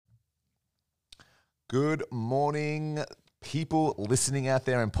Good morning, people listening out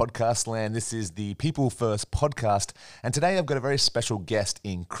there in podcast land. This is the People First podcast, and today I've got a very special guest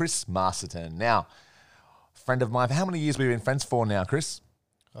in Chris Masterton. Now, friend of mine, for how many years have we been friends for now, Chris?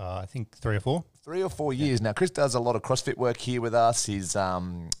 I think 3 or 4. 3 or 4 years. Now, Chris does a lot of CrossFit work here with us. He's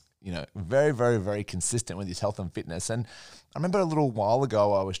very, very, very consistent with his health and fitness. And I remember a little while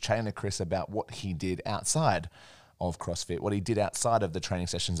ago I was chatting to Chris about what he did outside of CrossFit, what he did outside of the training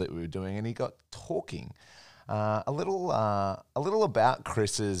sessions that we were doing, and he got talking a little about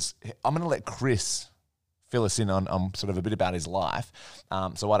Chris's. I'm going to let Chris fill us in on sort of a bit about his life,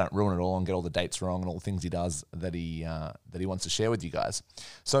 so I don't ruin it all and get all the dates wrong and all the things he does that he wants to share with you guys.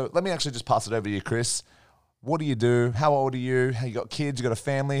 So let me actually just pass it over to you, Chris. What do you do? How old are you? How you got kids? You got a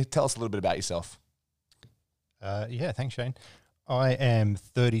family? Tell us a little bit about yourself. Yeah, thanks, Shane. I am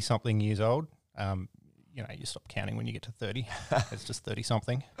 30-something years old. You stop counting when you get to 30. It's just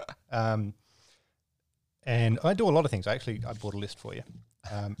 30-something. And I do a lot of things. I brought a list for you.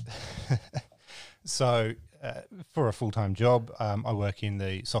 So for a full-time job, I work in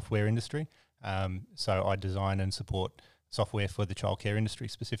the software industry. So I design and support software for the childcare industry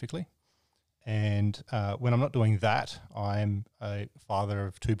specifically. And when I'm not doing that, I'm a father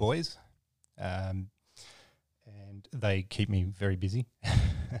of 2 boys, and they keep me very busy.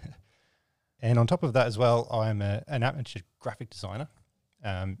 And on top of that as well, I'm an amateur graphic designer.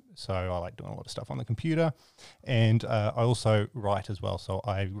 So I like doing a lot of stuff on the computer, and I also write as well. So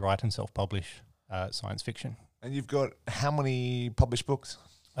I write and self-publish science fiction. And you've got how many published books?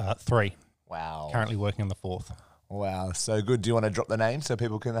 3. Wow. Currently working on the 4th. Wow, so good. Do you want to drop the name so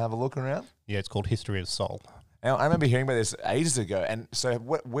people can have a look around? Yeah, it's called History of Soul. Now, I remember hearing about this ages ago. And so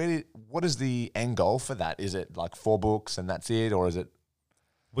what is the end goal for that? Is it like 4 books and that's it, or is it?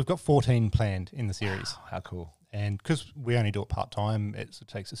 We've got 14 planned in the series. Wow, how cool. And because we only do it part-time, it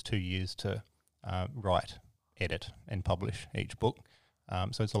takes us 2 years to write, edit, and publish each book.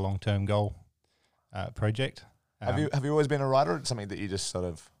 So it's a long-term goal project. Have you always been a writer, or it's something that you just sort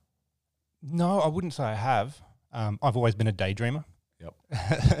of? No, I wouldn't say I have. I've always been a daydreamer.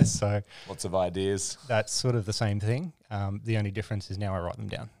 Yep. So lots of ideas. that's sort of the same thing. The only difference is now I write them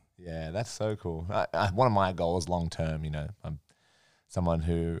down. Yeah, that's so cool. One of my goals long-term, I'm someone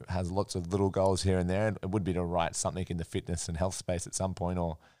who has lots of little goals here and there, and it would be to write something in the fitness and health space at some point,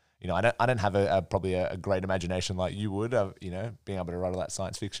 or I don't have probably a great imagination like you would. Being able to write all that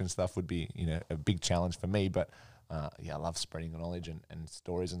science fiction stuff would be a big challenge for me. But I love spreading knowledge and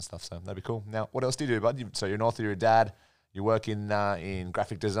stories and stuff. So that'd be cool. Now, what else do you do, bud? So you're an author, you're a dad, you work in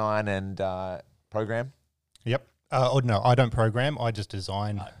graphic design and program. Yep. No, I don't program. I just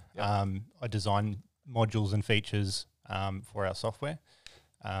design. Yep. I design modules and features for our software,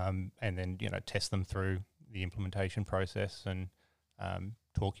 and then test them through the implementation process and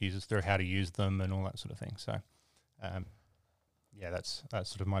talk users through how to use them and all that sort of thing. So, that's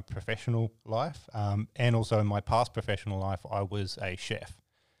sort of my professional life. And also in my past professional life, I was a chef,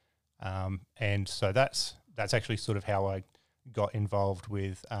 and so that's actually sort of how I got involved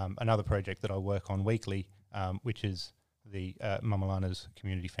with another project that I work on weekly, which is the Mama Lana's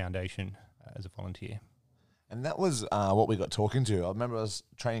Community Foundation as a volunteer. And that was what we got talking to. I remember I was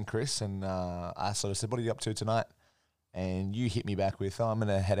training Chris, and I sort of said, "What are you up to tonight?" And you hit me back with, "I'm going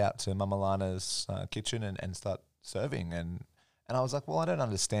to head out to Mama Lana's kitchen and start serving." And I was like, "Well, I don't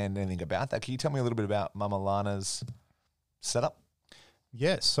understand anything about that. Can you tell me a little bit about Mama Lana's setup?"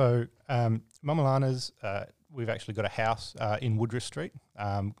 Yeah, so Mama Lana's, we've actually got a house in Woodruff Street,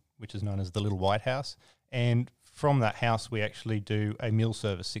 which is known as the Little White House. And from that house, we actually do a meal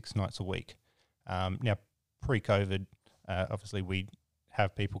service 6 nights a week. Now, pre-COVID, obviously we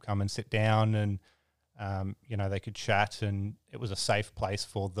have people come and sit down and, they could chat, and it was a safe place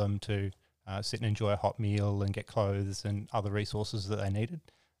for them to sit and enjoy a hot meal and get clothes and other resources that they needed.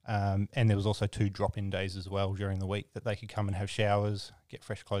 And there was also 2 drop-in days as well during the week that they could come and have showers, get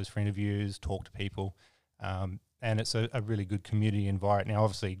fresh clothes for interviews, talk to people. And it's a really good community environment. Now,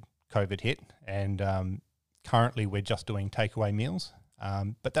 obviously, COVID hit, and currently we're just doing takeaway meals.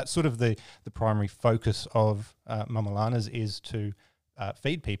 But that's sort of the primary focus of Mama Lana's is to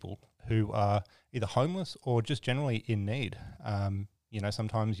feed people who are either homeless or just generally in need.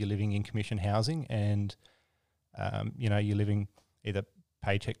 Sometimes you're living in commission housing, and you're living either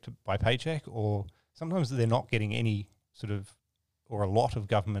paycheck by paycheck, or sometimes they're not getting any sort of or a lot of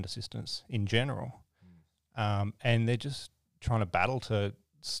government assistance in general. And they're just trying to battle to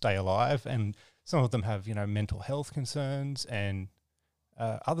stay alive. And some of them have, mental health concerns, and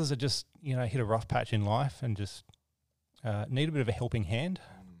others are just, hit a rough patch in life and just need a bit of a helping hand.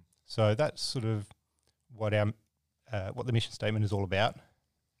 So that's sort of what the mission statement is all about.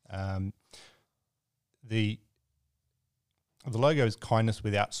 the logo is kindness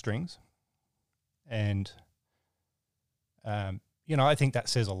without strings, and I think that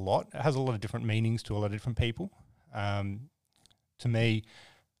says a lot. It has a lot of different meanings to a lot of different people. To me,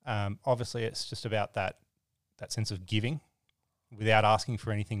 obviously, it's just about that sense of giving without asking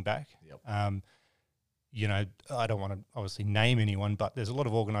for anything back. Yep. I don't want to obviously name anyone, but there's a lot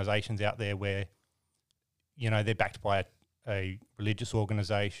of organisations out there where, they're backed by a religious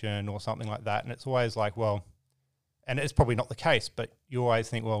organisation or something like that, and it's always like, well, and it's probably not the case, but you always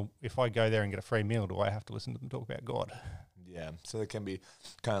think, well, if I go there and get a free meal, do I have to listen to them talk about God? Yeah, so there can be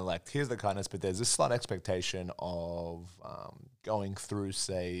kind of like, here's the kindness, but there's this slight expectation of going through,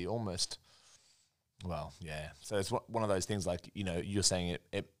 say, almost, well, yeah. So it's one of those things like, you're saying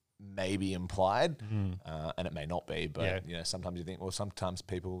it may be implied and it may not be, but, sometimes you think, well, sometimes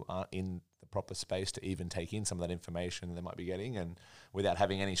people aren't in the proper space to even take in some of that information they might be getting, and without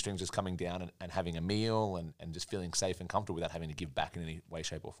having any strings, just coming down and having a meal and just feeling safe and comfortable without having to give back in any way,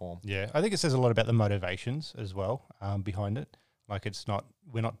 shape or form. Yeah, I think it says a lot about the motivations as well behind it. Like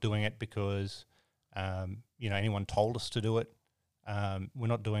we're not doing it because, anyone told us to do it. We're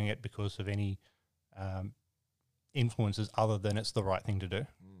not doing it because of any influences other than it's the right thing to do.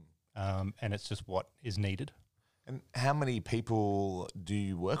 And it's just what is needed. And how many people do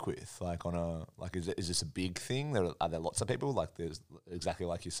you work with? Like is this a big thing? Are there lots of people like there's exactly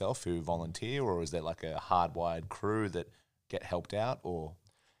like yourself who volunteer, or is there like a hardwired crew that get helped out? Or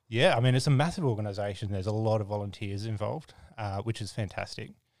yeah, I mean, it's a massive organisation. There's a lot of volunteers involved, which is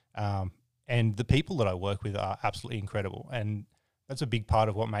fantastic. And the people that I work with are absolutely incredible. And that's a big part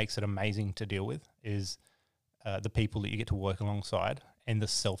of what makes it amazing to deal with is the people that you get to work alongside and the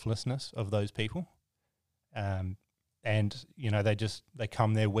selflessness of those people. And they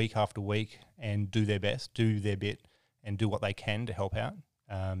come there week after week and do their best, do their bit, and do what they can to help out.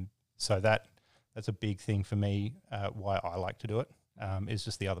 So that's a big thing for me. Why I like to do it is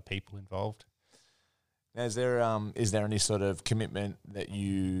just the other people involved. Now, is there any sort of commitment that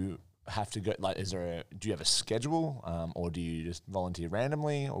you have to go? Like, do you have a schedule, or do you just volunteer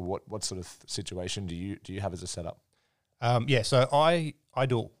randomly, or what sort of situation do you have as a setup? So I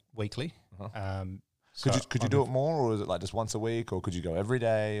do it weekly. Uh-huh. Could you do it more, or is it like just once a week, or could you go every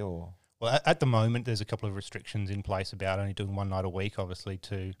day? Or well, at the moment, there's a couple of restrictions in place about only doing one night a week, obviously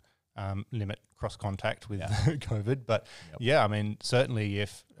to limit cross contact with COVID. But I mean, certainly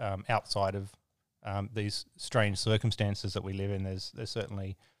if outside of these strange circumstances that we live in, there's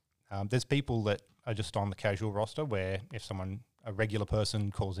certainly there's people that are just on the casual roster where if a regular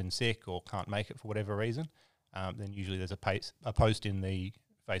person calls in sick or can't make it for whatever reason, then usually there's a post in the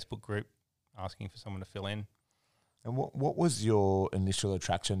Facebook group asking for someone to fill in. And what was your initial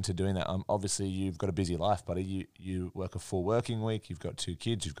attraction to doing that? Obviously, you've got a busy life, buddy. You work a full working week. You've got 2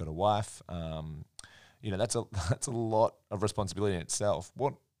 kids. You've got a wife. That's a lot of responsibility in itself.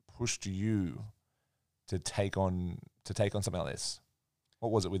 What pushed you to take on something like this?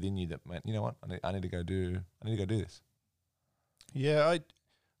 What was it within you that meant, you know what, I need to go do this? Yeah,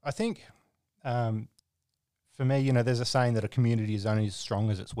 I think for me, there's a saying that a community is only as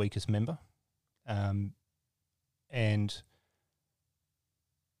strong as its weakest member. And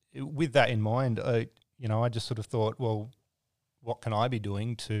with that in mind, I just sort of thought, well, what can I be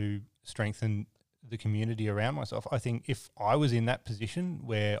doing to strengthen the community around myself? I think if I was in that position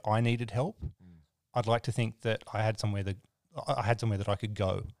where I needed help, I'd like to think that I had somewhere that I could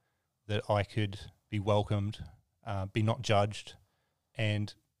go, that I could be welcomed, be not judged,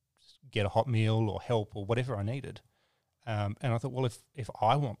 and get a hot meal or help or whatever I needed. And I thought, well, if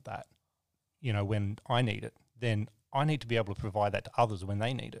I want that, when I need it, then I need to be able to provide that to others when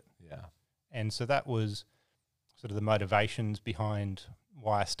they need it. Yeah. And so that was sort of the motivations behind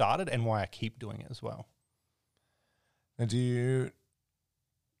why I started and why I keep doing it as well. Now, do you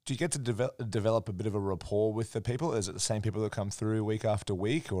get to develop a bit of a rapport with the people? Is it the same people that come through week after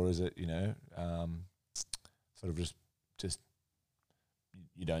week, or is it, sort of just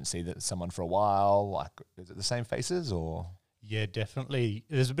you don't see someone for a while? Like, is it the same faces or? Yeah, definitely.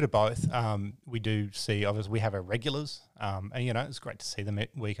 There's a bit of both. We do see, obviously, we have our regulars, and it's great to see them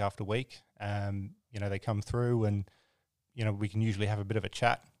week after week. They come through, and we can usually have a bit of a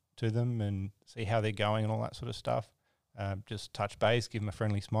chat to them and see how they're going and all that sort of stuff. Just touch base, give them a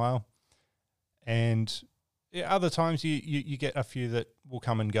friendly smile, and other times you get a few that will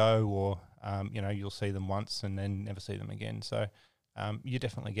come and go, or you'll see them once and then never see them again. So you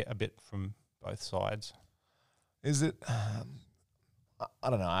definitely get a bit from both sides. Is it, I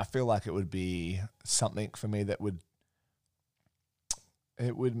don't know, I feel like it would be something for me that would,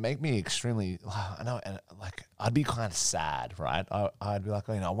 It would make me extremely, I know, and like I'd be kind of sad, right? I'd be like,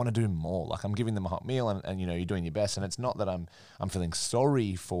 I want to do more. Like I'm giving them a hot meal, and you're doing your best. And it's not that I'm feeling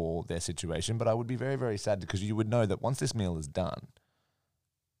sorry for their situation, but I would be very, very sad because you would know that once this meal is done,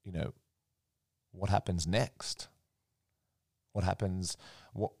 what happens next? What happens?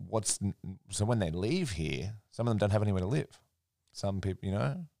 So when they leave here, some of them don't have anywhere to live. Some people,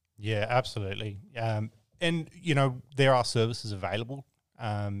 Yeah, absolutely. And there are services available.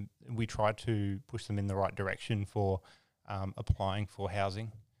 We try to push them in the right direction for applying for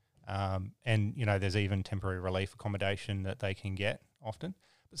housing. And there's even temporary relief accommodation that they can get often.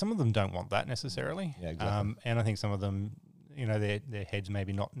 But some of them don't want that necessarily. Yeah, exactly. And I think some of them, their heads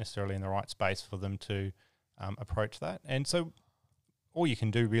maybe not necessarily in the right space for them to approach that. And so all you can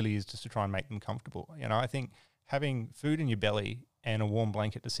do really is just to try and make them comfortable. I think having food in your belly and a warm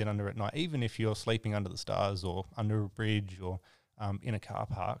blanket to sit under at night, even if you're sleeping under the stars or under a bridge or in a car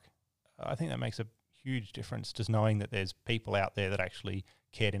park, I think that makes a huge difference, just knowing that there's people out there that actually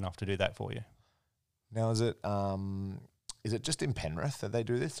cared enough to do that for you. Now, is it just in Penrith that they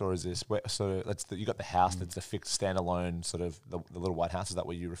do this, or is this you got the house that's a fixed standalone sort of the little white house? Is that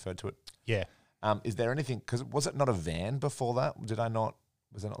what you referred to it? Yeah. Is there anything? Because was it not a van before that? Was there not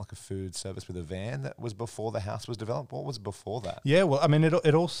like a food service with a van that was before the house was developed? What was before that? Yeah, well, I mean,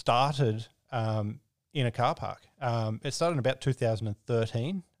 it all started in a car park. It started in about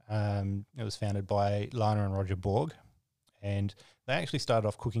 2013. It was founded by Lana and Roger Borg, and they actually started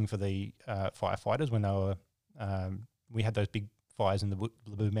off cooking for the firefighters when they were. We had those big fires in the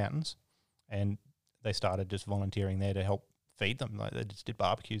Blue Mountains, and they started just volunteering there to help feed them. Like they just did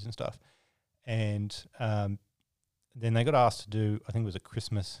barbecues and stuff, and then they got asked to do, I think it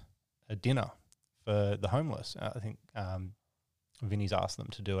was a dinner for the homeless. I think Vinny's asked them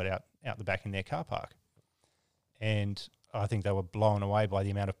to do it out the back in their car park. And I think they were blown away by the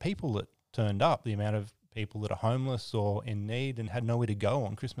amount of people that turned up, the amount of people that are homeless or in need and had nowhere to go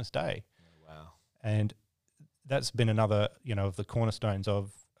on Christmas Day. Wow. And that's been another, of the cornerstones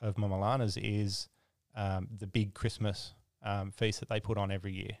of Mama Lana's is the big Christmas feast that they put on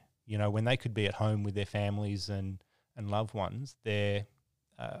every year. When they could be at home with their families and loved ones, they're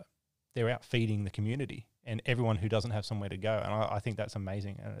out feeding the community and everyone who doesn't have somewhere to go. And I think that's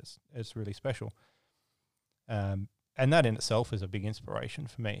amazing, and it's really special. And that in itself is a big inspiration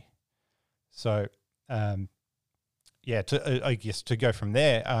for me. So, I guess to go from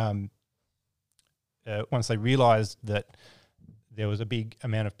there, once they realised that there was a big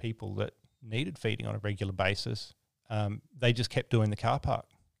amount of people that needed feeding on a regular basis, they just kept doing the car park.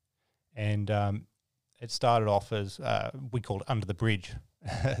 And it started off as, we called it Under the Bridge.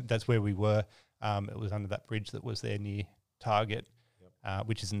 That's where we were. It was under that bridge that was there near Target,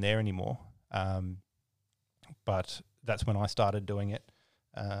 which isn't there anymore. But that's when I started doing it.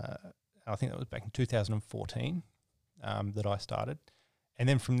 I think that was back in 2014 that I started. And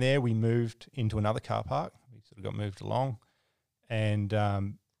then from there, we moved into another car park. We sort of got moved along. And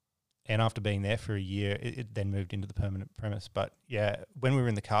after being there for a year, it then moved into the permanent premise. But yeah, when we were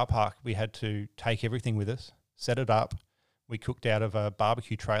in the car park, we had to take everything with us, set it up. We cooked out of a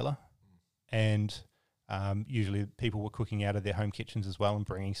barbecue trailer, and usually people were cooking out of their home kitchens as well and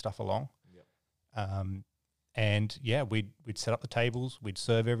bringing stuff along. Yep. And yeah, we'd set up the tables, we'd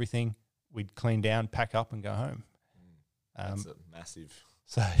serve everything, we'd clean down, pack up, and go home. That's a massive.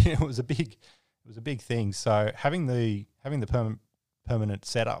 So it was a big thing. So having the permanent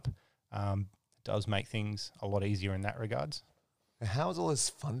setup does make things a lot easier in that regards. How is all this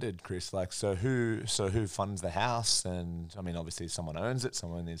funded, Chris? Like, so who funds the house? And I mean, obviously, someone owns it.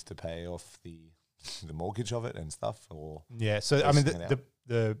 Someone needs to pay off the mortgage of it and stuff. Or yeah. So I mean,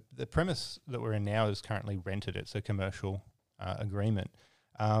 the premise that we're in now is currently rented. It's a commercial agreement,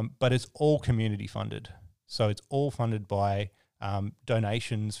 but it's all community funded. So it's all funded by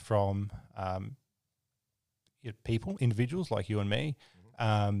donations from people, individuals like you and me,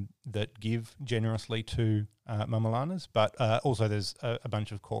 that give generously to Mama Lana's, but also there's a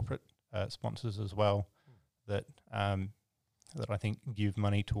bunch of corporate sponsors as well that I think give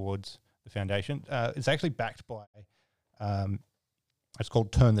money towards the foundation. It's actually backed by, it's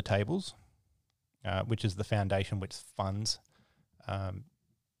called Turn the Tables, which is the foundation which funds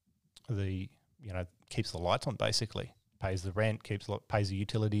keeps the lights on, basically, pays the rent, pays the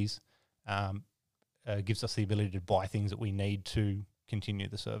utilities, gives us the ability to buy things that we need to continue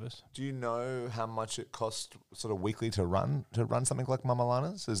the service. Do you know how much it costs sort of weekly to run something like Mama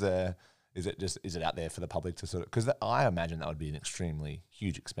Lana's? Is it out there for the public to sort of, because I imagine that would be an extremely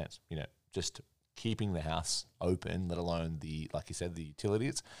huge expense, just keeping the house open, let alone like you said, the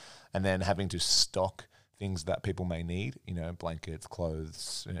utilities, and then having to stock things that people may need, blankets,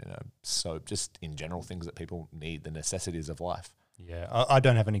 clothes, soap, just in general things that people need, the necessities of life. Yeah, I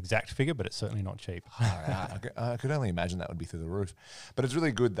don't have an exact figure, but it's certainly not cheap. I could only imagine that would be through the roof. But it's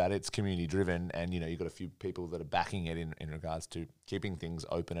really good that it's community driven, and you've got a few people that are backing it in regards to keeping things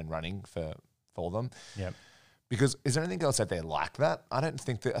open and running for them. Yep. Because is there anything else out there like that?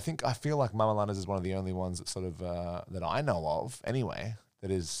 I feel like Mama Lana's is one of the only ones that sort of that I know of anyway that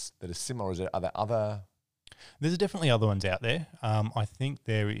is similar. Are there other? There's definitely other ones out there. I think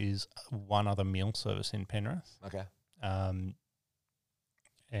there is one other meal service in Penrith. Okay.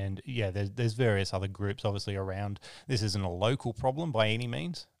 And yeah, there's various other groups obviously around. This isn't a local problem by any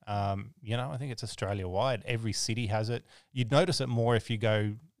means. I think it's Australia wide. Every city has it. You'd notice it more if you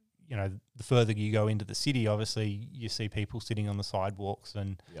go, the further you go into the city, obviously you see people sitting on the sidewalks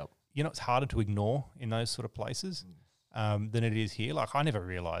and, it's harder to ignore in those sort of places than it is here. Like I never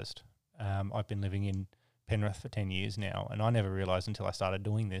realised, I've been living in Penrith for 10 years now, and I never realised until I started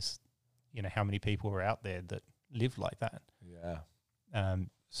doing this, how many people were out there that lived like that. Yeah.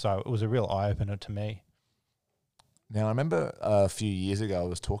 So it was a real eye-opener to me. Now, I remember a few years ago I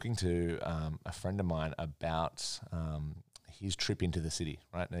was talking to a friend of mine about his trip into the city,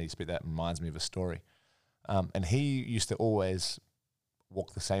 right? Now, that reminds me of a story. And he used to always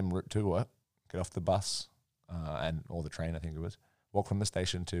walk the same route to work, get off the bus or the train, I think it was, walk from the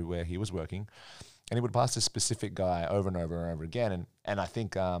station to where he was working. And he would pass a specific guy over and over and over again. And I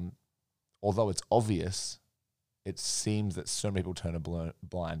think although it's obvious, it seems that so many people turn a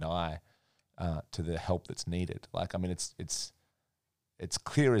blind eye to the help that's needed. Like, I mean, it's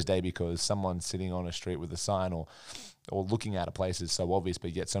clear as day because someone sitting on a street with a sign or looking at a place is so obvious,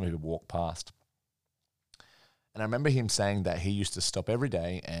 but yet so many people walk past. And I remember him saying that he used to stop every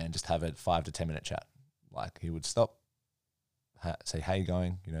day and just have a 5 to 10 minute chat. Like he would stop, say, "How you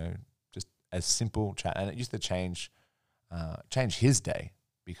going?" Just a simple chat, and it used to change his day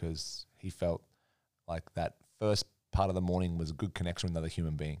because he felt like that first part of the morning was a good connection with another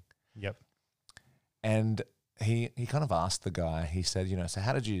human being. Yep. And he kind of asked the guy, he said, so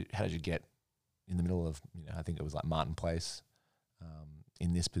how did you get in the middle of, I think it was like Martin Place,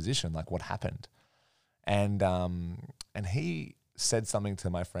 in this position? Like what happened? And he said something to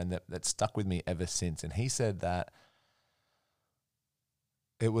my friend that stuck with me ever since. And he said that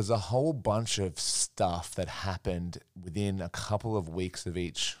it was a whole bunch of stuff that happened within a couple of weeks of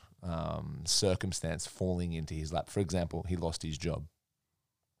each circumstance falling into his lap. For example, he lost his job.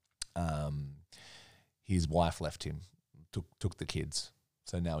 His wife left him, took the kids.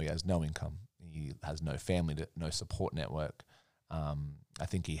 So now he has no income. He has no family, no support network. I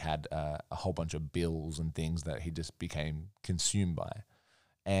think he had a whole bunch of bills and things that he just became consumed by.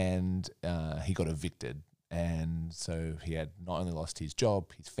 And he got evicted. And so he had not only lost his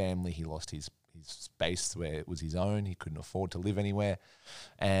job, his family, he lost his space where it was his own. He couldn't afford to live anywhere.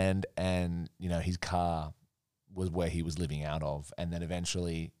 And his car was where he was living out of. And then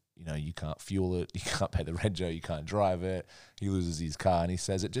eventually, you can't fuel it, you can't pay the rego, you can't drive it. He loses his car, and he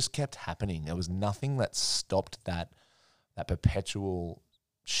says it just kept happening. There was nothing that stopped that perpetual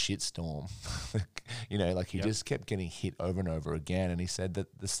shitstorm. He just kept getting hit over and over again. And he said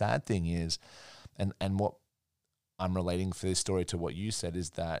that the sad thing is, and what I'm relating for this story to what you said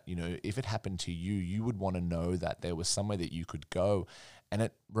is that, if it happened to you, you would want to know that there was somewhere that you could go. And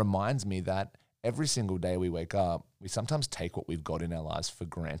it reminds me that every single day we wake up, we sometimes take what we've got in our lives for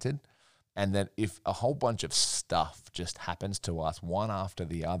granted. And that if a whole bunch of stuff just happens to us one after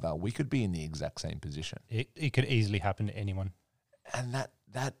the other, we could be in the exact same position. It could easily happen to anyone. And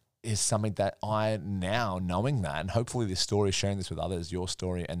that is something that I now, knowing that, and hopefully this story, sharing this with others, your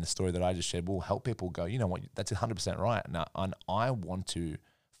story and the story that I just shared, will help people go, you know what, that's 100% right. Now, and I want to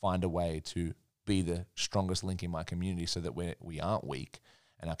find a way to be the strongest link in my community so that we aren't weak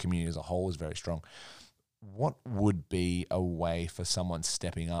and our community as a whole is very strong. What would be a way for someone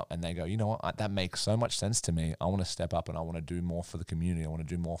stepping up and they go, you know what, that makes so much sense to me. I want to step up and I want to do more for the community. I want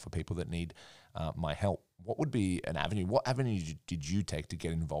to do more for people that need my help. What would be an avenue? What avenue did you take to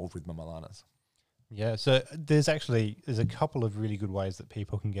get involved with Mama Lana's? Yeah, so there's a couple of really good ways that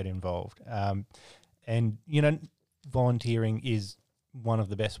people can get involved. And, volunteering is one of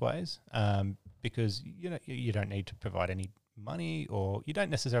the best ways because, you don't need to provide any money or you don't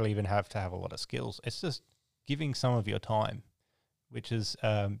necessarily even have to have a lot of skills. It's just giving some of your time, which is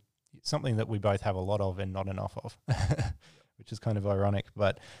something that we both have a lot of and not enough of, which is kind of ironic.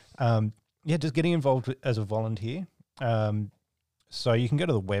 But just getting involved as a volunteer. So you can go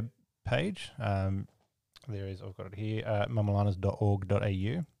to the web page. I've got it here,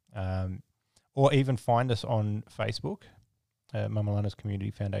 mamalanas.org.au, or even find us on Facebook, Mama Lana's Community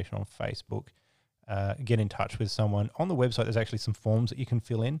Foundation on Facebook. get in touch with someone. On the website, there's actually some forms that you can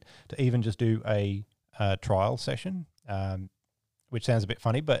fill in to even just do a trial session, which sounds a bit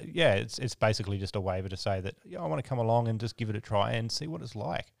funny, but yeah, it's basically just a waiver to say that, I want to come along and just give it a try and see what it's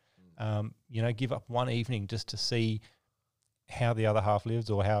like. Give up one evening just to see how the other half lives,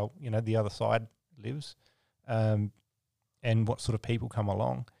 or how, the other side lives, and what sort of people come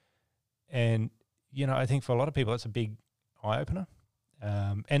along. And, I think for a lot of people, it's a big eye-opener.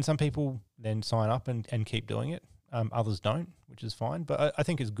 And some people then sign up and keep doing it. Others don't, which is fine. But I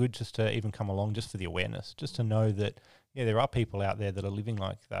think it's good just to even come along just for the awareness, just to know that, there are people out there that are living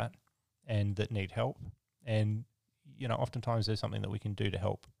like that and that need help. And, oftentimes there's something that we can do to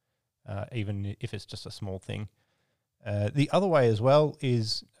help, even if it's just a small thing. The other way as well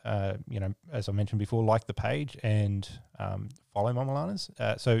is, as I mentioned before, like the page and follow Mama Lana's.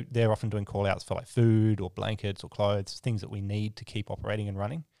 So they're often doing call outs for like food or blankets or clothes, things that we need to keep operating and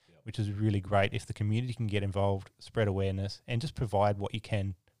running, which is really great if the community can get involved, spread awareness, and just provide what you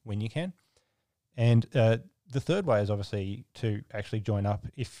can when you can. And the third way is obviously to actually join up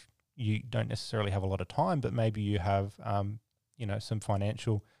if you don't necessarily have a lot of time, but maybe you have, some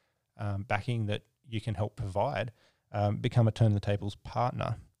financial backing that you can help provide. Become a Turn the Tables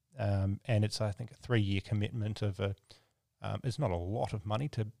partner. And it's, I think, a 3-year commitment of it's not a lot of money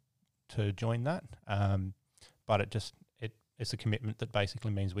to join that. But it's a commitment that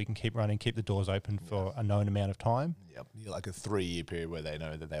basically means we can keep running, keep the doors open for a known amount of time. Yep. Like a 3-year period where they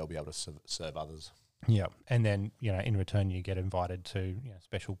know that they'll be able to serve others. Yeah. And then, in return, you get invited to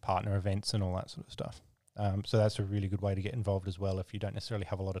special partner events and all that sort of stuff. So that's a really good way to get involved as well if you don't necessarily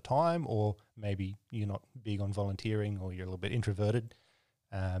have a lot of time, or maybe you're not big on volunteering, or you're a little bit introverted.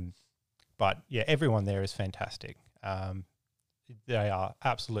 But yeah, everyone there is fantastic. They are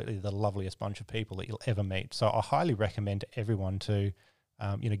absolutely the loveliest bunch of people that you'll ever meet. So I highly recommend everyone to,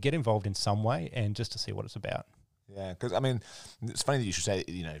 get involved in some way and just to see what it's about. Yeah, because, it's funny that you should say,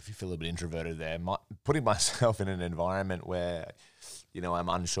 if you feel a bit introverted there, putting myself in an environment where, I'm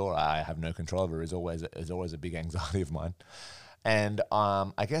unsure, I have no control over, is always a big anxiety of mine. And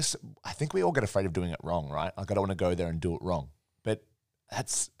I think we all get afraid of doing it wrong, right? Like, I don't want to go there and do it wrong. But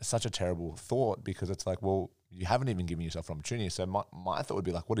that's such a terrible thought, because it's like, well, you haven't even given yourself an opportunity. So my thought would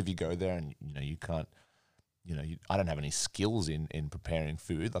be like, what if you go there and, you can't, I don't have any skills in preparing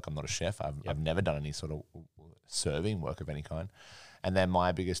food. Like, I'm not a chef. I've never done any sort of serving work of any kind. And then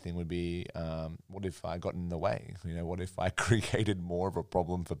my biggest thing would be, what if I got in the way? What if I created more of a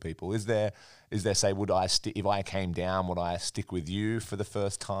problem for people? Is there say, would I if I came down, would I stick with you for the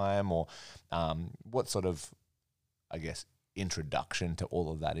first time? Or what sort of, introduction to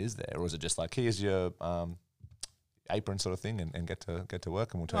all of that is there? Or is it just like, here's your apron sort of thing and get to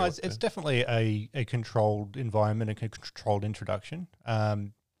work, and we'll tell you. It's definitely a controlled environment, a controlled introduction.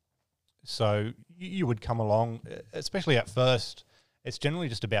 So you would come along, especially at first. It's generally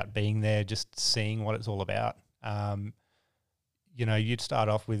just about being there, just seeing what it's all about. You'd start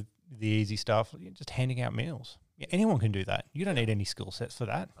off with the easy stuff, just handing out meals. Yeah, anyone can do that. You don't need any skill sets for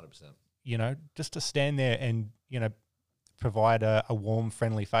that. 100%. Just to stand there and, provide a warm,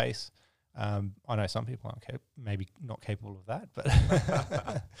 friendly face. I know some people aren't maybe not capable of that, but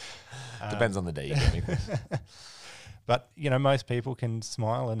depends on the day you get me. But most people can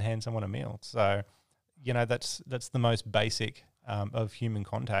smile and hand someone a meal. So that's the most basic of human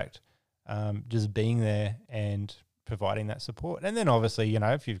contact. Just being there and providing that support. And then obviously,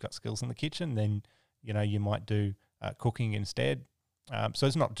 if you've got skills in the kitchen, then you might do cooking instead. So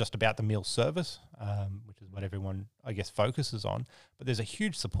it's not just about the meal service, which is what everyone, focuses on, but there's a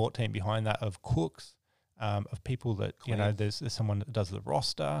huge support team behind that of cooks, of people that, there's someone that does the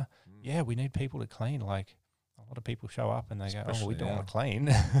roster. Yeah, we need people to clean. Like, a lot of people show up and they go, we don't want to clean.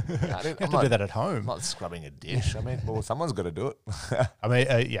 You have to do that at home. I'm not scrubbing a dish. Well, someone's got to do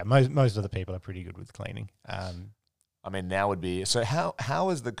it. Most of the people are pretty good with cleaning. Now would be, so how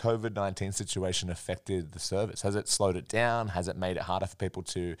has the COVID-19 situation affected the service? Has it slowed it down? Has it made it harder for people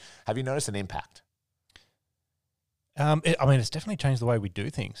to, have you noticed an impact? It's definitely changed the way we do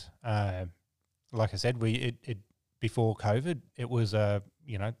things. Like I said, before COVID, it was,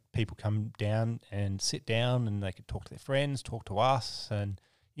 people come down and sit down and they could talk to their friends, talk to us, and,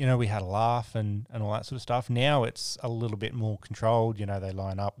 we had a laugh and all that sort of stuff. Now it's a little bit more controlled. They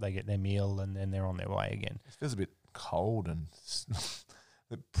line up, they get their meal, and then they're on their way again. It feels a bit cold and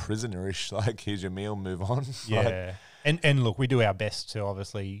prisonerish, like, here's your meal, move on. Yeah. And look, we do our best to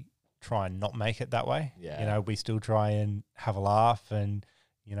obviously try and not make it that way. Yeah. We still try and have a laugh, and,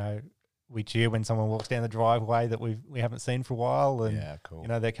 we cheer when someone walks down the driveway that we haven't seen for a while, and yeah, cool.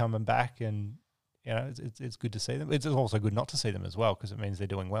 They're coming back, and it's good to see them. It's also good not to see them as well, because it means they're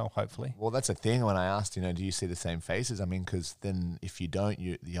doing well, hopefully. Well, that's the thing. When I asked, do you see the same faces? I mean, because then if you don't,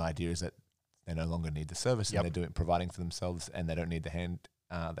 the idea is that they no longer need the service and they're providing for themselves, and they don't need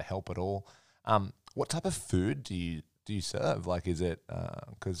the help at all. What type of food do you serve? Like, is it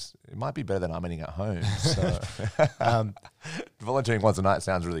because it might be better than I'm eating at home? So, volunteering once a night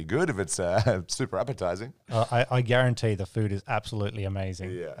sounds really good if it's super appetizing. I guarantee the food is absolutely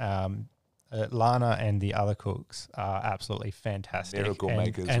amazing. Yeah. Lana and the other cooks are absolutely fantastic. Miracle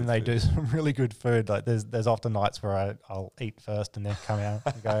makers. And they food. do some really good food. Like there's often nights where I'll eat first and then come out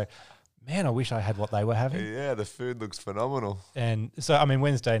and go, man, I wish I had what they were having. Yeah, the food looks phenomenal. And so, I mean,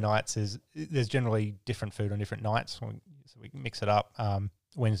 Wednesday nights there's generally different food on different nights. So we mix it up.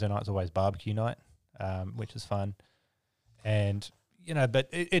 Wednesday night's always barbecue night, which is fun. And, but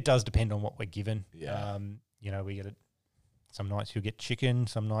it does depend on what we're given. Yeah. We get some nights you'll get chicken,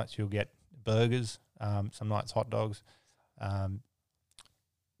 some nights you'll get burgers, some nights hot dogs.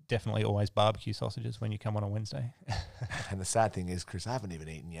 Definitely always barbecue sausages when you come on a Wednesday. And the sad thing is, Chris, I haven't even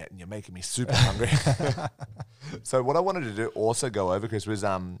eaten yet, and you're making me super hungry. So what I wanted to do also go over, Chris, was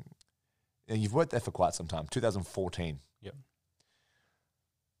you've worked there for quite some time, 2014. Yep.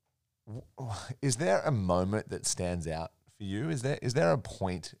 Is there a moment that stands out for you? Is there a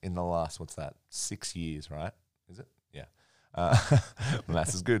point in the last 6 years, right? Is it? Yeah.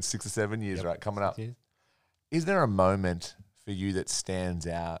 Maths is good. 6 or 7 years, right? Coming up. Years. Is there a moment for you that stands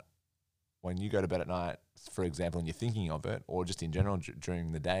out when you go to bed at night, for example, and you're thinking of it, or just in general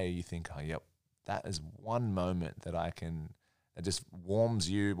during the day, you think, oh, yep, that is one moment that that just warms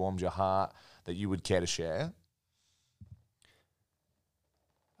your heart, that you would care to share?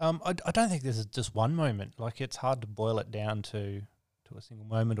 I don't think there's just one moment. Like, it's hard to boil it down to a single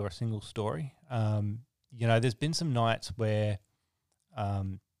moment or a single story. There's been some nights where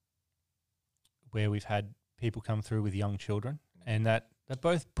we've had people come through with young children, and that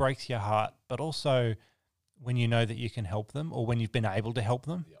both breaks your heart, but also when you know that you can help them, or when you've been able to help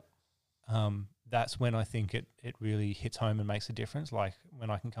them, that's when I think it really hits home and makes a difference. Like when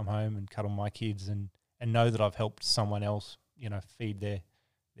I can come home and cuddle my kids and know that I've helped someone else, feed their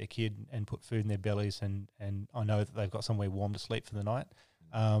kid and put food in their bellies, and I know that they've got somewhere warm to sleep for the night.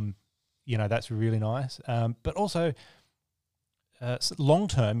 That's really nice. But also, long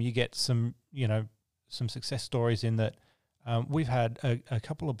term, you get some success stories in that we've had a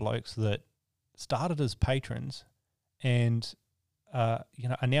couple of blokes that started as patrons and, are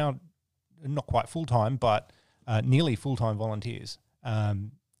now not quite full-time, but nearly full-time volunteers.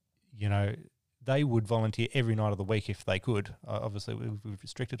 They would volunteer every night of the week if they could. Obviously, we've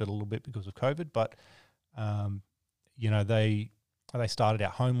restricted it a little bit because of COVID, but, they started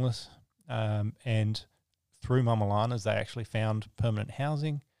out homeless, and through Mama Lana's, they actually found permanent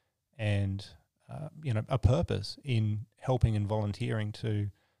housing and, a purpose in helping and volunteering to,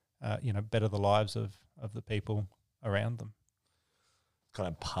 better the lives of the people around them. Kind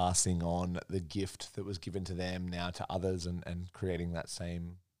of passing on the gift that was given to them now to others, and creating that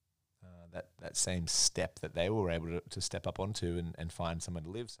same that same step that they were able to step up onto and find somewhere to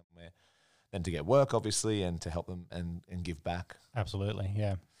live, somewhere then to get work, obviously, and to help them and give back. Absolutely,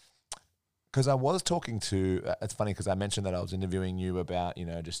 yeah. Because I was talking to, it's funny because I mentioned that I was interviewing you about,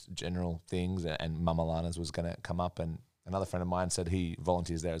 just general things, and Mama Lana's was going to come up, and another friend of mine said he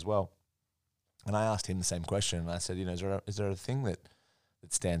volunteers there as well. And I asked him the same question, and I said, is there a thing that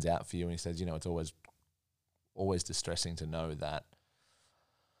stands out for you? And he says, it's always distressing to know that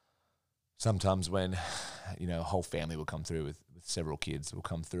sometimes when, a whole family will come through with several kids will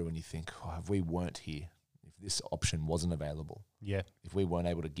come through, and you think, oh, if we weren't here, if this option wasn't available, if we weren't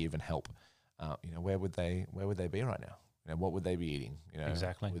able to give and help, where would they be right now? What would they be eating?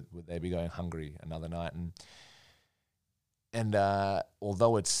 Exactly. Would they be going hungry another night? And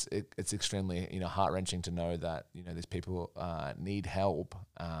although it's extremely heart wrenching to know that these people need help,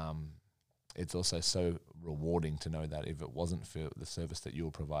 it's also so rewarding to know that if it wasn't for the service that you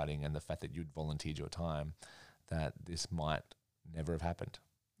were providing and the fact that you'd volunteered your time, that this might never have happened.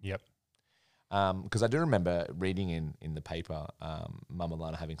 Yep. Because I do remember reading in the paper, Mama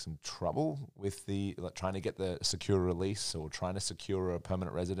Lana having some trouble with trying to get the secure release or trying to secure a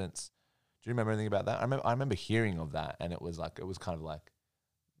permanent residence. Do you remember anything about that? I remember hearing of that, and there was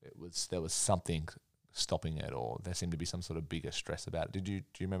something stopping it, or there seemed to be some sort of bigger stress about it. Do you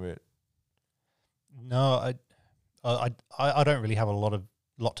remember it? No, I don't really have a lot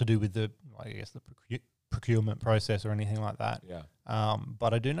to do with the procurement process or anything like that. Yeah.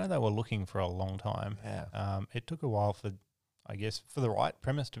 But I do know they were looking for a long time. Yeah. It took a while for the right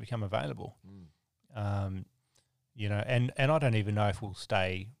premise to become available. you know, and I don't even know if we'll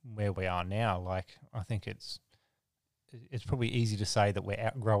stay where we are now. Like, I think it's probably easy to say that we're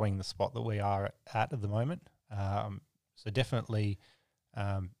outgrowing the spot that we are at the moment. So definitely,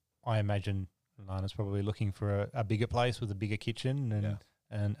 I imagine Lana's probably looking for a bigger place with a bigger kitchen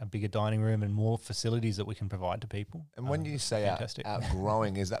and a bigger dining room and more facilities that we can provide to people. And when you say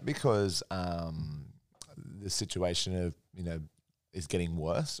outgrowing, is that because the situation of, you know, is getting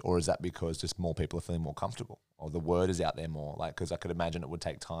worse, or is that because just more people are feeling more comfortable, or the word is out there more? Like, because I could imagine it would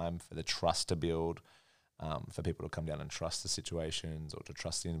take time for the trust to build, for people to come down and trust the situations or to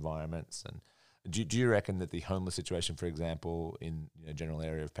trust the environments. And do you reckon that the homeless situation, for example, in, you know, general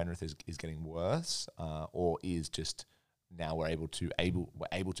area of Penrith is getting worse, or is just now we're able to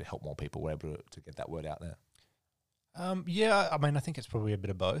help more people, we're able to get that word out there? Yeah, I mean, I think it's probably a bit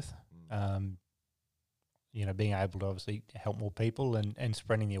of both. You know, being able to obviously help more people and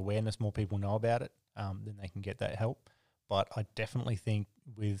spreading the awareness, more people know about it, then they can get that help. But I definitely think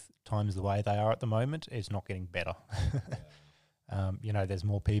with times the way they are at the moment, it's not getting better. You know, there's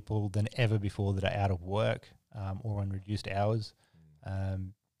more people than ever before that are out of work or on reduced hours.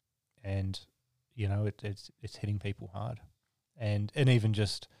 And, you know, it's hitting people hard. And even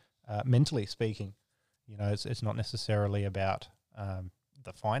just mentally speaking, you know, it's not necessarily about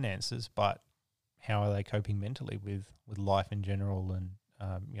the finances, but how are they coping mentally with life in general and,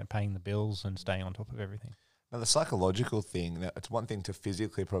 you know, paying the bills and staying on top of everything. Now, the psychological thing, it's one thing to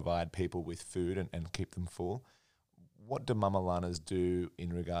physically provide people with food and keep them full. What do Mama Lana's do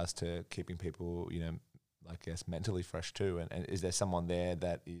in regards to keeping people, you know, I guess mentally fresh too? And is there someone there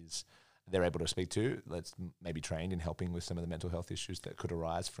that they're able to speak to that's maybe trained in helping with some of the mental health issues that could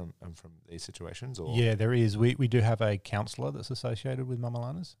arise from these situations? Or yeah, there is. We do have a counsellor that's associated with Mama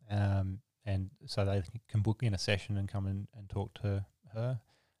Lana's, and so they can book in a session and come and talk to her.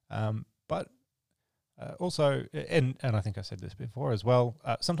 But also, and I think I said this before as well,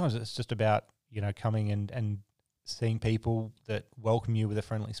 sometimes it's just about, you know, coming and seeing people that welcome you with a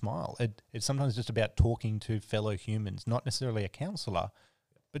friendly smile. It's sometimes just about talking to fellow humans, not necessarily a counsellor,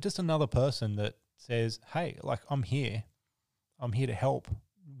 but just another person that says, hey, like, I'm here to help.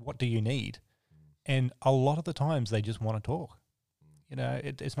 What do you need? And a lot of the times they just want to talk. You know,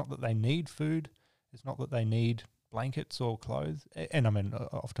 it's not that they need food. It's not that they need blankets or clothes. And I mean,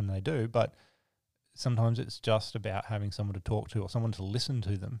 often they do, but sometimes it's just about having someone to talk to or someone to listen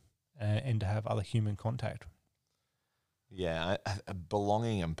to them and to have other human contact. Yeah,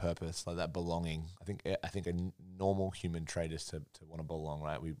 belonging and purpose, like that belonging. I think a normal human trait is to want to belong,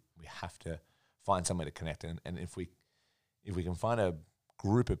 right? We have to find somewhere to connect, and if we can find a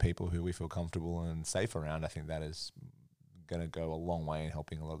group of people who we feel comfortable and safe around, I think that is going to go a long way in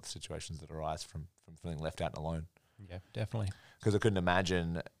helping a lot of the situations that arise from feeling left out and alone. Yeah, definitely. Because I couldn't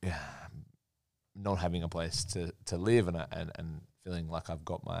imagine not having a place to live and feeling like I've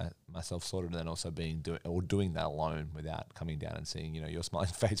got myself sorted, and then also doing that alone without coming down and seeing, you know, your smiling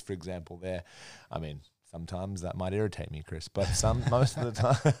face, for example, there. I mean, sometimes that might irritate me, Chris, but most of the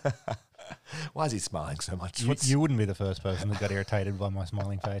time, why is he smiling so much? You wouldn't be the first person that got irritated by my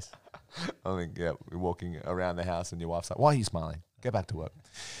smiling face. I think, yeah, we're walking around the house and your wife's like, why are you smiling? Get back to work.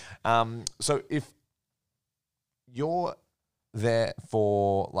 So if you're there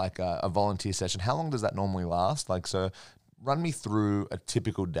for like a volunteer session, how long does that normally last? Like, so run me through a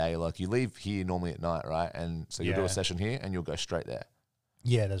typical day. Like, you leave here normally at night, right? And so you'll do a session here and you'll go straight there.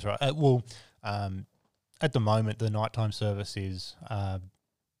 Yeah, that's right. At the moment, the nighttime service is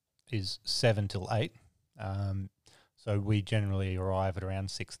 7 till 8. So we generally arrive at around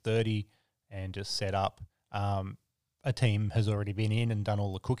 6:30 and just set up. A team has already been in and done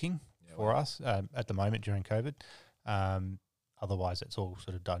all the cooking for us at the moment during COVID. Otherwise, it's all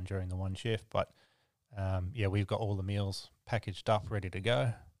sort of done during the one shift. But we've got all the meals packaged up, ready to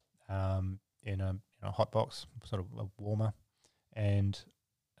go in a hot box, sort of a warmer, and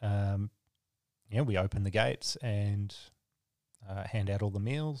we open the gates and hand out all the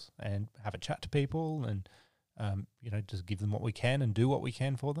meals and have a chat to people and just give them what we can and do what we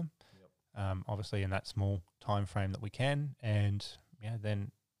can for them. Obviously in that small time frame that we can, and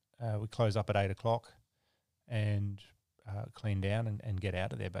then we close up at 8 o'clock and clean down and get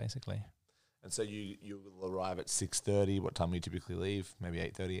out of there basically. And so you will arrive at 6:30. What time do you typically leave? Maybe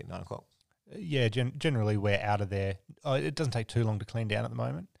 8:30 at 9 o'clock? Yeah, generally we're out of there. It doesn't take too long to clean down at the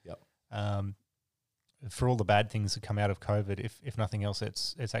moment. Yep. For all the bad things that come out of COVID, if nothing else,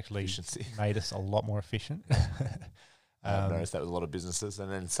 it's actually made us a lot more efficient. I've noticed that with a lot of businesses,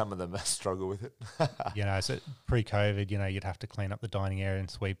 and then some of them struggle with it. So pre-COVID, you'd have to clean up the dining area and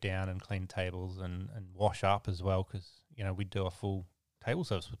sweep down and clean tables and wash up as well, because we do a full table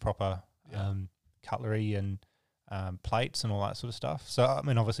service with proper cutlery and plates and all that sort of stuff. So, I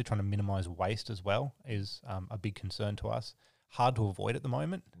mean, obviously trying to minimise waste as well is a big concern to us. Hard to avoid at the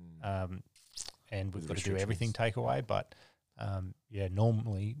moment, and we've got to do everything takeaway. But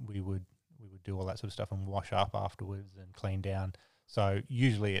normally we would do all that sort of stuff and wash up afterwards and clean down. So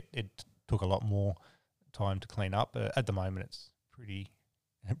usually it took a lot more time to clean up. At the moment, it's pretty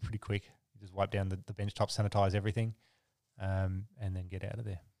quick. You just wipe down the bench top, sanitize everything, and then get out of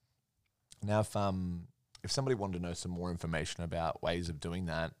there. Now, if somebody wanted to know some more information about ways of doing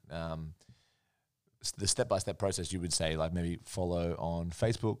that, the step-by-step process, you would say, like maybe follow on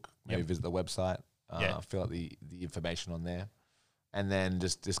Facebook, maybe visit the website, fill out the information on there, and then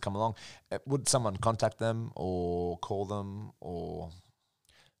just come along. Would someone contact them or call them or?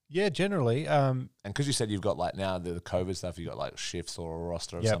 Yeah, generally. And because you said you've got like now the COVID stuff, you've got like shifts or a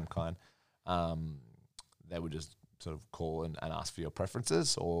roster of some kind, they would just sort of call and ask for your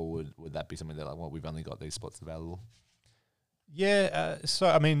preferences, or would that be something that like, well, we've only got these spots available? Yeah, so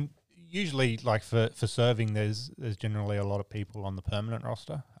I mean, usually like for serving, there's generally a lot of people on the permanent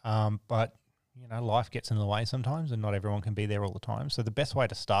roster, but you know, life gets in the way sometimes, and not everyone can be there all the time. So the best way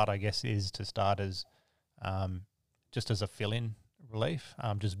to start, I guess, is to start as just as a fill-in relief.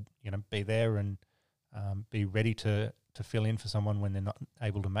 Just be there and be ready to fill in for someone when they're not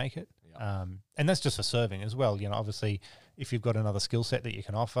able to make it. And that's just for serving as well. You know, obviously, if you've got another skill set that you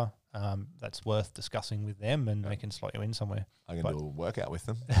can offer, that's worth discussing with them, and they can slot you in somewhere. I can do a workout with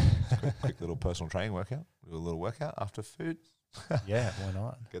them. quick little personal training workout. Do a little workout after food. Yeah, why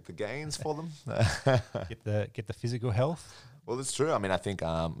not? Get the gains for them. Get the physical health. Well, that's true. I mean, I think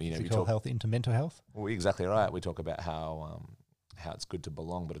physical health into mental health. Well, exactly right. We talk about how it's good to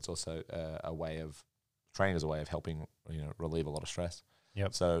belong, but it's also a way of training as a way of helping relieve a lot of stress.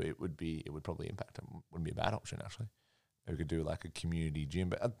 Yep. So it would probably impact them. Wouldn't be a bad option actually. We could do like a community gym,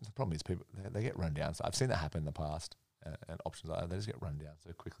 but the problem is people they get run down. So I've seen that happen in the past, and options like that, they just get run down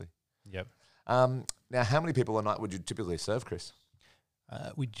so quickly. Yep. Now, how many people a night would you typically serve, Chris?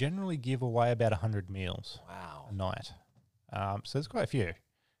 We generally give away about 100 meals. Wow. A night. So there's quite a few.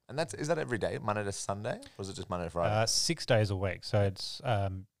 And is that every day, Monday to Sunday, or is it just Monday to Friday? 6 days a week. So it's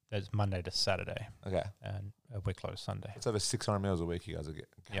Monday to Saturday. Okay. And a week close Sunday. It's over 600 meals a week you guys are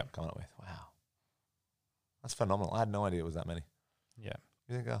coming up with. Wow. That's phenomenal. I had no idea it was that many. Yeah.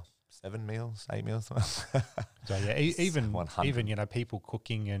 You think, 7 meals, 8 meals? So yeah, even 100. People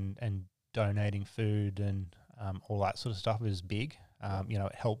cooking and donating food and all that sort of stuff is big.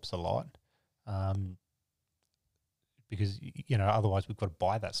 It helps a lot. Because otherwise we've got to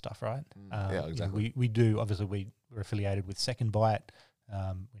buy that stuff, right? Yeah, exactly. We do. Obviously, we're affiliated with Second Bite,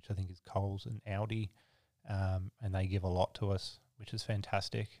 which I think is Coles and Aldi, and they give a lot to us, which is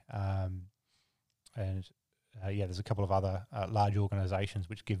fantastic. There's a couple of other large organisations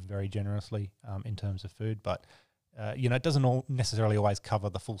which give very generously in terms of food, but it doesn't all necessarily always cover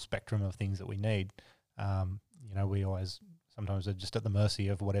the full spectrum of things that we need. We always sometimes are just at the mercy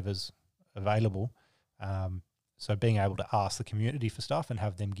of whatever's available. So being able to ask the community for stuff and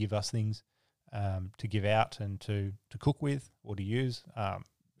have them give us things to give out and to cook with or to use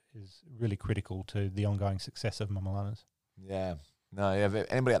is really critical to the ongoing success of Mama Lana's. Yeah. No, yeah, if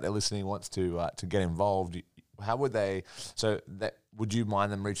anybody out there listening wants to get involved, how would they? Would you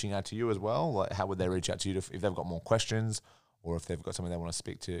mind them reaching out to you as well? Like, how would they reach out to you if they've got more questions, or if they've got something they want to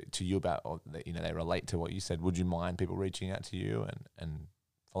speak to you about, or that they relate to what you said? Would you mind people reaching out to you and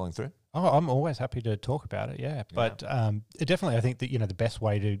following through? Oh, I'm always happy to talk about it. Yeah, but definitely, I think that the best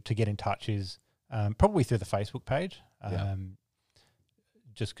way to get in touch is probably through the Facebook page.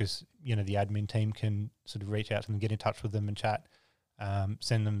 Just because the admin team can sort of reach out to them, get in touch with them, and chat.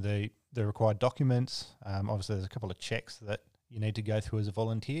 Send them the required documents. Obviously, there's a couple of checks that you need to go through as a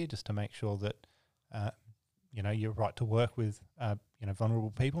volunteer just to make sure that you're right to work with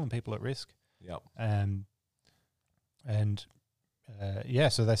vulnerable people and people at risk. Yep.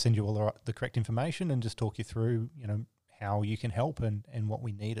 So they send you all the correct information and just talk you through how you can help and what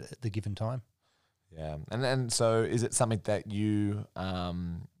we need at the given time. Yeah, and so is it something that you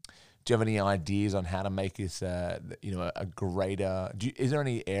do you have any ideas on how to make this a greater? Is there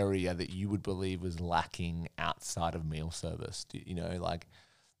any area that you would believe was lacking outside of meal service? Like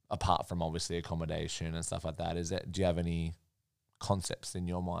apart from obviously accommodation and stuff like that? Do you have any concepts in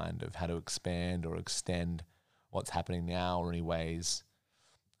your mind of how to expand or extend what's happening now, or any ways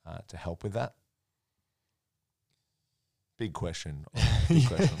to help with that? Big question. Big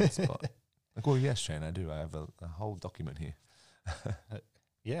question on the spot. Like, well, yes, Shane, I do. I have a whole document here.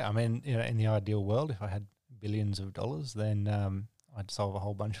 Yeah, I mean, in the ideal world, if I had billions of dollars, then I'd solve a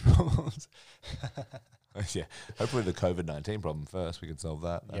whole bunch of problems. Yeah, hopefully the COVID-19 problem first. We can solve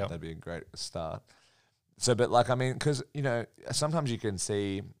that. Yep. That'd be a great start. So, but like, I mean, because, you know, sometimes you can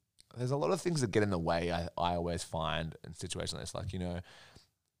see there's a lot of things that get in the way. I always find in situations like this, like, you know,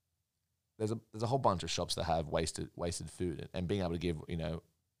 there's a whole bunch of shops that have wasted food, and being able to give, you know,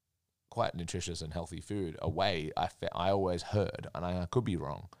 quite nutritious and healthy food away. I always heard, and I could be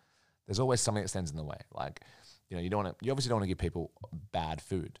wrong, there's always something that stands in the way. Like, you know, you obviously don't want to give people bad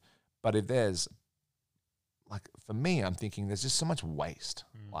food, but if there's, like, for me, I'm thinking there's just so much waste.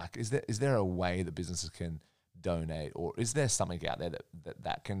 Like, is there a way that businesses can donate, or is there something out there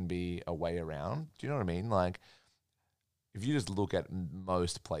that can be a way around? Do you know what I mean? Like, if you just look at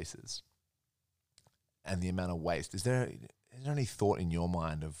most places and the amount of waste, is there any thought in your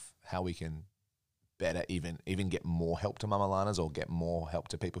mind of how we can better even get more help to Mama Lana's, or get more help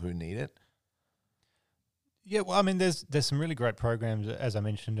to people who need it? Yeah, well, I mean, there's some really great programs, as I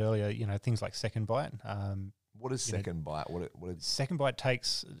mentioned earlier. You know, things like Second Bite. What is Second Bite? Second Bite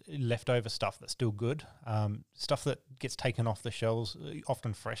takes leftover stuff that's still good, stuff that gets taken off the shelves,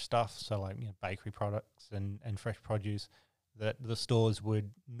 often fresh stuff, so like, you know, bakery products and fresh produce that the stores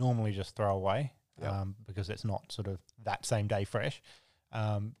would normally just throw away. Yep. Because it's not sort of that same day fresh.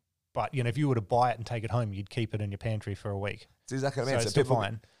 But, you know, if you were to buy it and take it home, you'd keep it in your pantry for a week. It's exactly what I mean. So it's still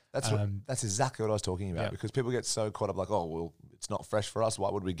fine. That's exactly what I was talking about, because people get so caught up like, oh, well, it's not fresh for us. Why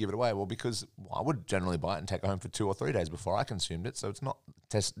would we give it away? Well, because I would generally buy it and take it home for 2 or 3 days before I consumed it. So it's not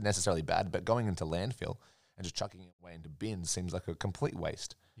necessarily bad, but going into landfill and just chucking it away into bins seems like a complete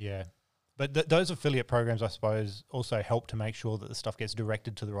waste. Yeah. But those affiliate programs, I suppose, also help to make sure that the stuff gets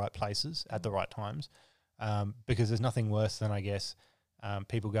directed to the right places at the right times, because there's nothing worse than, I guess,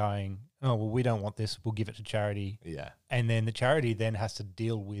 people going, oh, well, we don't want this, we'll give it to charity. Yeah. And then the charity then has to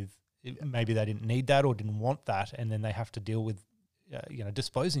deal with, maybe they didn't need that or didn't want that, and then they have to deal with, you know,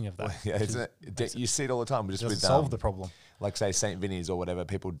 disposing of that. Well, yeah, you see it all the time. Just with solve the problem. Like, say, St. Vinny's or whatever,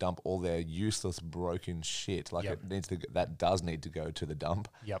 people dump all their useless, broken shit. Like, that does need to go to the dump.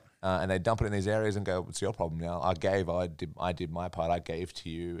 Yep. And they dump it in these areas and go, it's your problem now. I did my part. I gave to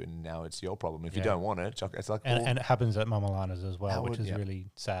you, and now it's your problem. If you don't want it, it's like, and it happens at Mama Lana's as well, which is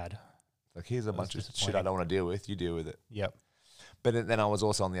really sad. Like, here's a bunch of shit I don't want to deal with. You deal with it. Yep. But then I was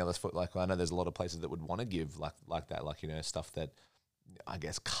also on the other foot. Like, I know there's a lot of places that would want to give like that. Like, you know, stuff that I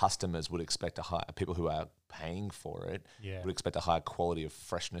guess customers would expect people who are paying for it would expect a higher quality of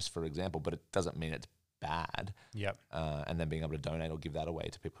freshness, for example, but it doesn't mean it's bad. Yep. And then being able to donate or give that away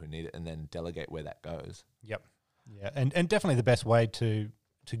to people who need it, and then delegate where that goes. Yep. Yeah. And definitely the best way to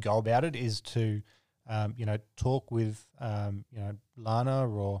go about it is to, you know, talk with, you know, Lana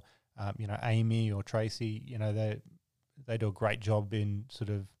or, you know, Amy or Tracy. You know, they do a great job in sort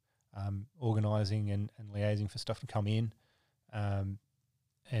of organising and liaising for stuff to come in.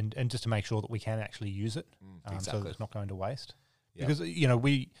 And just to make sure that we can actually use it, so that it's not going to waste. Yep. Because, you know,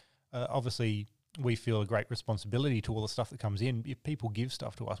 we obviously we feel a great responsibility to all the stuff that comes in. If people give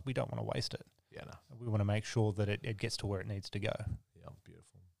stuff to us, we don't want to waste it. Yeah, no. We want to make sure that it gets to where it needs to go. Yeah,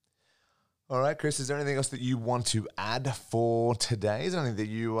 beautiful. All right, Chris, is there anything else that you want to add for today? Is there anything that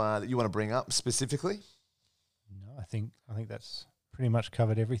you want to bring up specifically? No, I think that's pretty much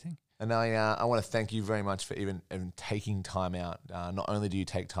covered everything. And I want to thank you very much for even taking time out. Not only do you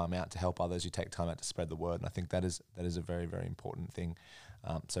take time out to help others, you take time out to spread the word. And I think that is a very, very important thing.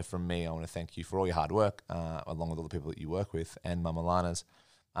 So from me, I want to thank you for all your hard work, along with all the people that you work with and Mama Lana's.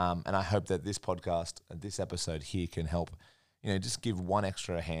 And I hope that this podcast, this episode here, can help, you know, just give one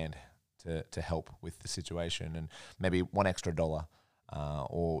extra hand to help with the situation, and maybe one extra dollar,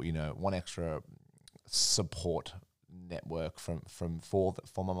 or, you know, one extra support network for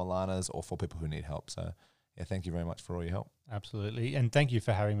Mama Lana's, or for people who need help. So yeah, thank you very much for all your help. Absolutely. And thank you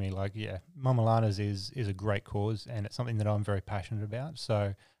for having me. Like, yeah, Mama Lana's is a great cause, and it's something that I'm very passionate about.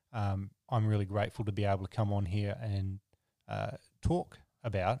 So I'm really grateful to be able to come on here and talk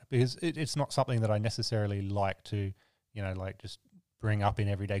about, because it's not something that I necessarily like to, you know, like just bring up in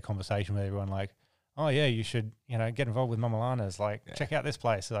everyday conversation with everyone, like, oh yeah, you should, you know, get involved with Mama Lana's, like, check out this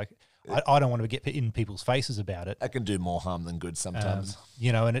place. Like, I don't want to get in people's faces about it. I can do more harm than good sometimes.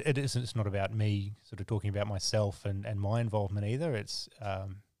 You know, and it's not about me sort of talking about myself and my involvement either. It's,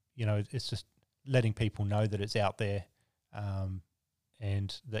 you know, it's just letting people know that it's out there,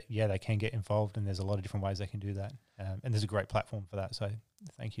 and that, yeah, they can get involved, and there's a lot of different ways they can do that. And there's a great platform for that. So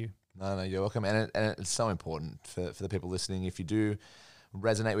thank you. No, you're welcome. And it's so important for the people listening. If you do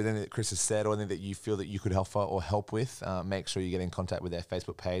resonate with anything that Chris has said, or anything that you feel that you could help with, make sure you get in contact with their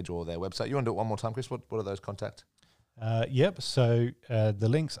Facebook page or their website. You want to do it one more time, Chris? What are those contact? Yep. So the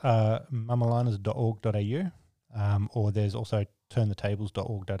links are mamalanas.org.au, or there's also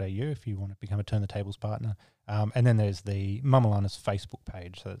turnthetables.org.au if you want to become a Turn the Tables partner. And then there's the Mama-Lana's Facebook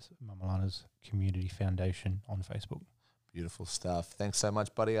page. So it's Mama-Lana's Community Foundation on Facebook. Beautiful stuff. Thanks so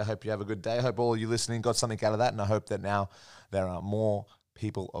much, buddy. I hope you have a good day. I hope all of you listening got something out of that, and I hope that now there are more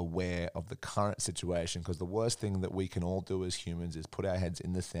people aware of the current situation, because the worst thing that we can all do as humans is put our heads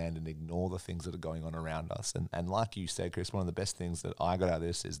in the sand and ignore the things that are going on around us. And like you said, Chris, one of the best things that I got out of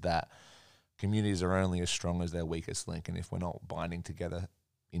this is that communities are only as strong as their weakest link, and if we're not binding together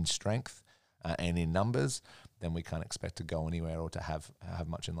in strength and in numbers, then we can't expect to go anywhere or to have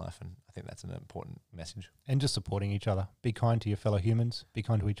much in life. And I think that's an important message. And just supporting each other. Be kind to your fellow humans. Be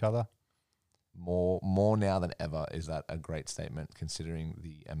kind to each other. More now than ever is that a great statement, considering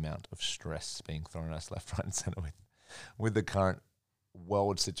the amount of stress being thrown at us left, right, and center with the current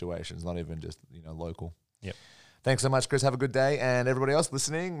world situations, not even just local. Yep. Thanks so much, Chris. Have a good day. And everybody else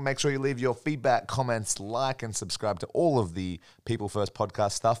listening, make sure you leave your feedback, comments, like, and subscribe to all of the People First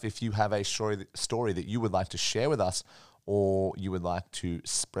podcast stuff. If you have a story that you would like to share with us, or you would like to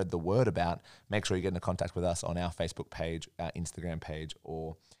spread the word about, make sure you get into contact with us on our Facebook page, our Instagram page,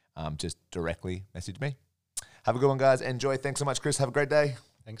 or just directly message me. Have a good one, guys. Enjoy. Thanks so much, Chris. Have a great day.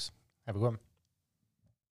 Thanks. Have a good one.